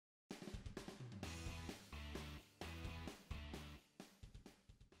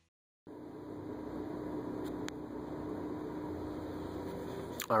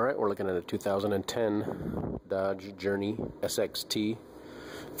Alright, we're looking at a 2010 Dodge Journey SXT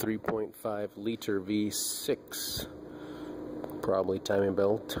 3.5 liter V6. Probably timing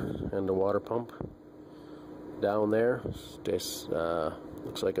belt and a water pump down there. This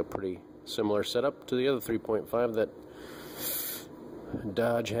looks like a pretty similar setup to the other 3.5 that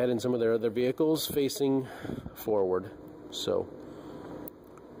Dodge had in some of their other vehicles, facing forward. So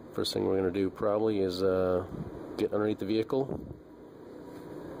first thing we're going to do probably is get underneath the vehicle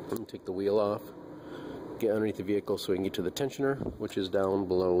and take the wheel off, get underneath the vehicle so we can get to the tensioner, which is down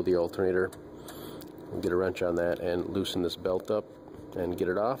below the alternator. We'll get a wrench on that and loosen this belt up and get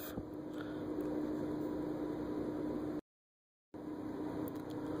it off.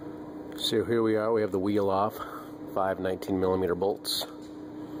 So here we are, we have the wheel off, 5 19mm bolts.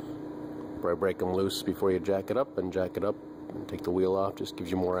 Where I break them loose before you jack it up, and jack it up and take the wheel off, just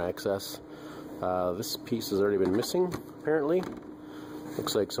gives you more access. This piece has already been missing, apparently.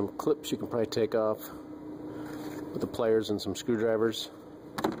 Looks like some clips you can probably take off with the pliers and some screwdrivers.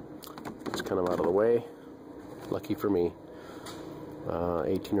 It's kind of out of the way. Lucky for me.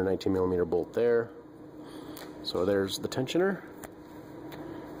 18 or 19mm bolt there. So there's the tensioner.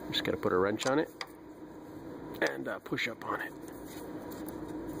 Just got to put a wrench on it and push up on it.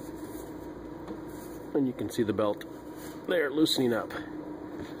 And you can see the belt there loosening up.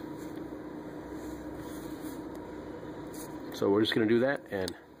 So we're just going to do that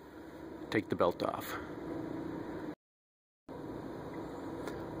and take the belt off.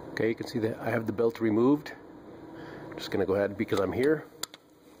 Okay, you can see that I have the belt removed. Just going to go ahead, because I'm here,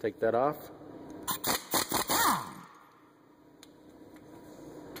 take that off. I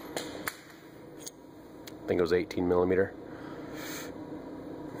think it was 18mm.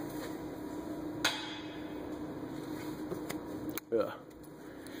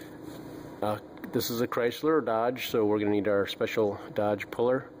 This is a Chrysler or Dodge, so we're going to need our special Dodge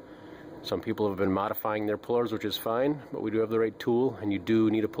puller. Some people have been modifying their pullers, which is fine, but we do have the right tool, and you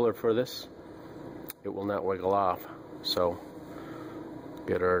do need a puller for this. It will not wiggle off. So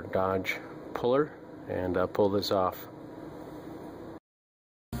get our Dodge puller and pull this off.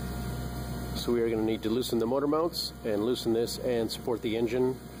 So we are going to need to loosen the motor mounts and loosen this and support the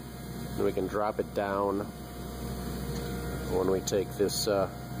engine. Then we can drop it down when we take this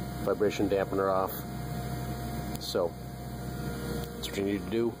vibration dampener off. So that's what you need to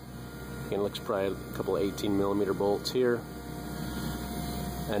do. Again, it looks probably a couple of 18mm bolts here,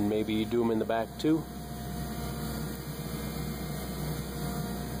 and maybe you do them in the back too.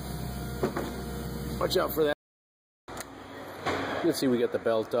 Watch out for that. You can see we got the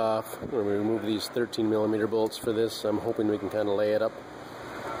belt off. We're going to remove these 13mm bolts for this. I'm hoping we can kind of lay it up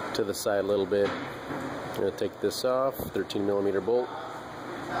to the side a little bit. I'm going to take this off, 13mm bolt.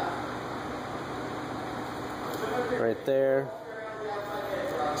 Right there.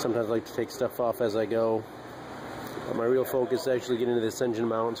 Sometimes I like to take stuff off as I go. But my real focus is actually getting into this engine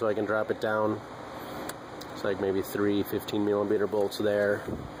mount so I can drop it down. It's like maybe 3 15mm bolts there.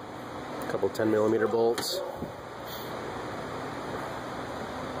 A couple 10mm bolts.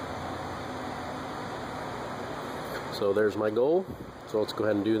 So there's my goal. So let's go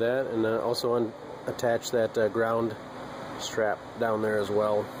ahead and do that, and also attach that ground strap down there as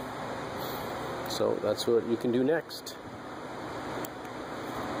well. So that's what you can do next.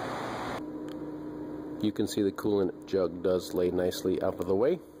 You can see the coolant jug does lay nicely out of the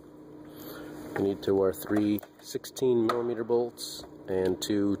way. We need to wear 3 16mm bolts and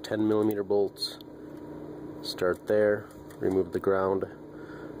 2 10mm bolts. Start there, remove the ground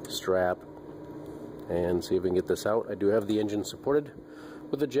strap, and see if we can get this out. I do have the engine supported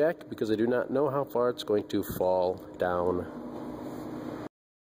with a jack because I do not know how far it's going to fall down.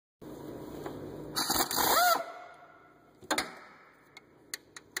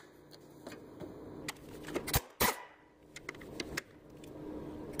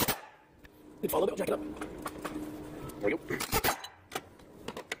 Follow the belt, jack it up. There we go.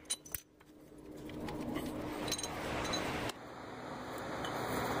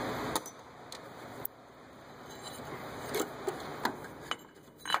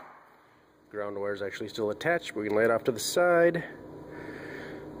 Ground wire is actually still attached. We can lay it off to the side.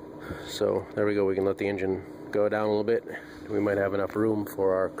 So there we go. We can let the engine go down a little bit. We might have enough room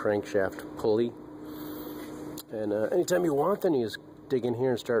for our crankshaft pulley. And anytime you want, then you just dig in here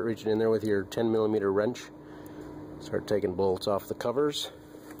and start reaching in there with your 10mm wrench. Start taking bolts off the covers.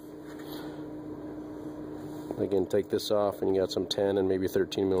 Again, take this off and you got some 10 and maybe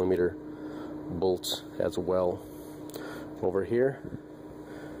 13mm bolts as well over here.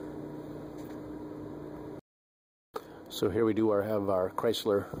 So here we have our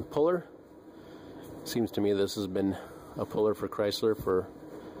Chrysler puller. Seems to me this has been a puller for Chrysler for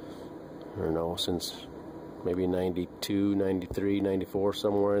I don't know, since maybe 92, 93, 94,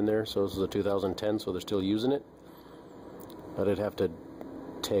 somewhere in there. So this is a 2010, so they're still using it. But I'd have to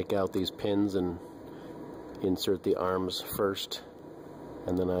take out these pins and insert the arms first,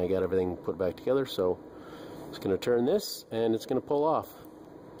 and then I got everything put back together. So it's going to turn this and it's going to pull off.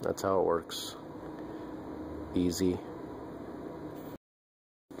 That's how it works. Easy.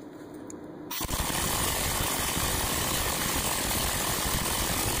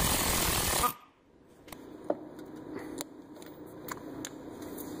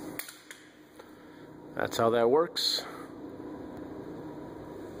 That's how that works.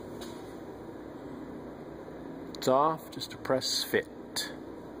 It's off, just to press fit.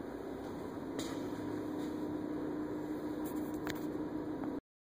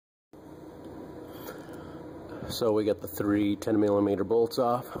 So we got the three 10mm bolts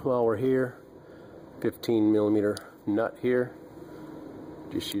off while we're here. 15mm nut here.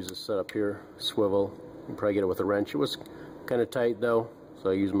 Just use this setup here, swivel. You can probably get it with a wrench. It was kind of tight though, so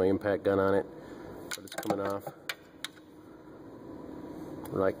I used my impact gun on it. But it's coming off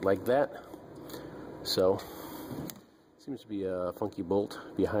like that. So seems to be a funky bolt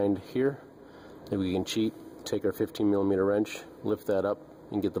behind here. Maybe we can cheat, take our 15mm wrench, lift that up,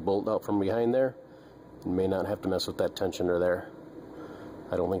 and get the bolt out from behind there. You may not have to mess with that tensioner there.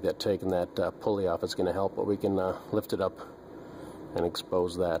 I don't think that taking that pulley off is going to help, but we can lift it up and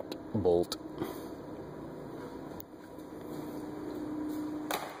expose that bolt.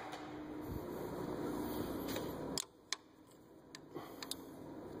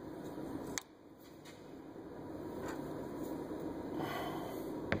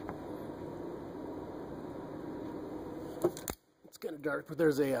 It's kind of dark, but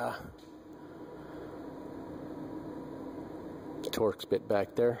there's a Torx bit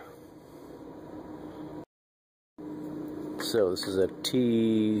back there. So this is a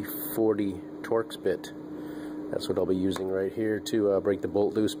T40 Torx bit. That's what I'll be using right here to break the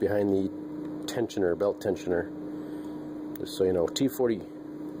bolt loose behind the tensioner, belt tensioner. Just so you know, T40.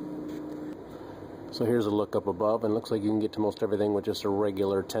 So here's a look up above, and it looks like you can get to most everything with just a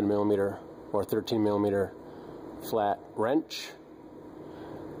regular 10mm or 13mm flat wrench.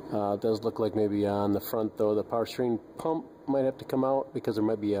 It does look like maybe on the front though the power steering pump might have to come out because there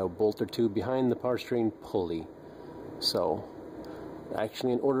might be a bolt or two behind the power steering pulley. So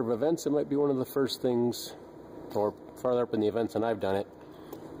actually in order of events, it might be one of the first things, or farther up in the events than I've done it.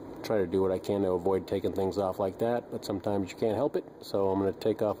 Try to do what I can to avoid taking things off like that, but sometimes you can't help it. So I'm going to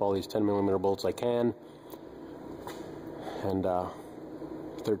take off all these 10mm bolts I can, and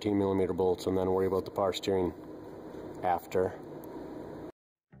 13mm bolts, and then worry about the power steering after.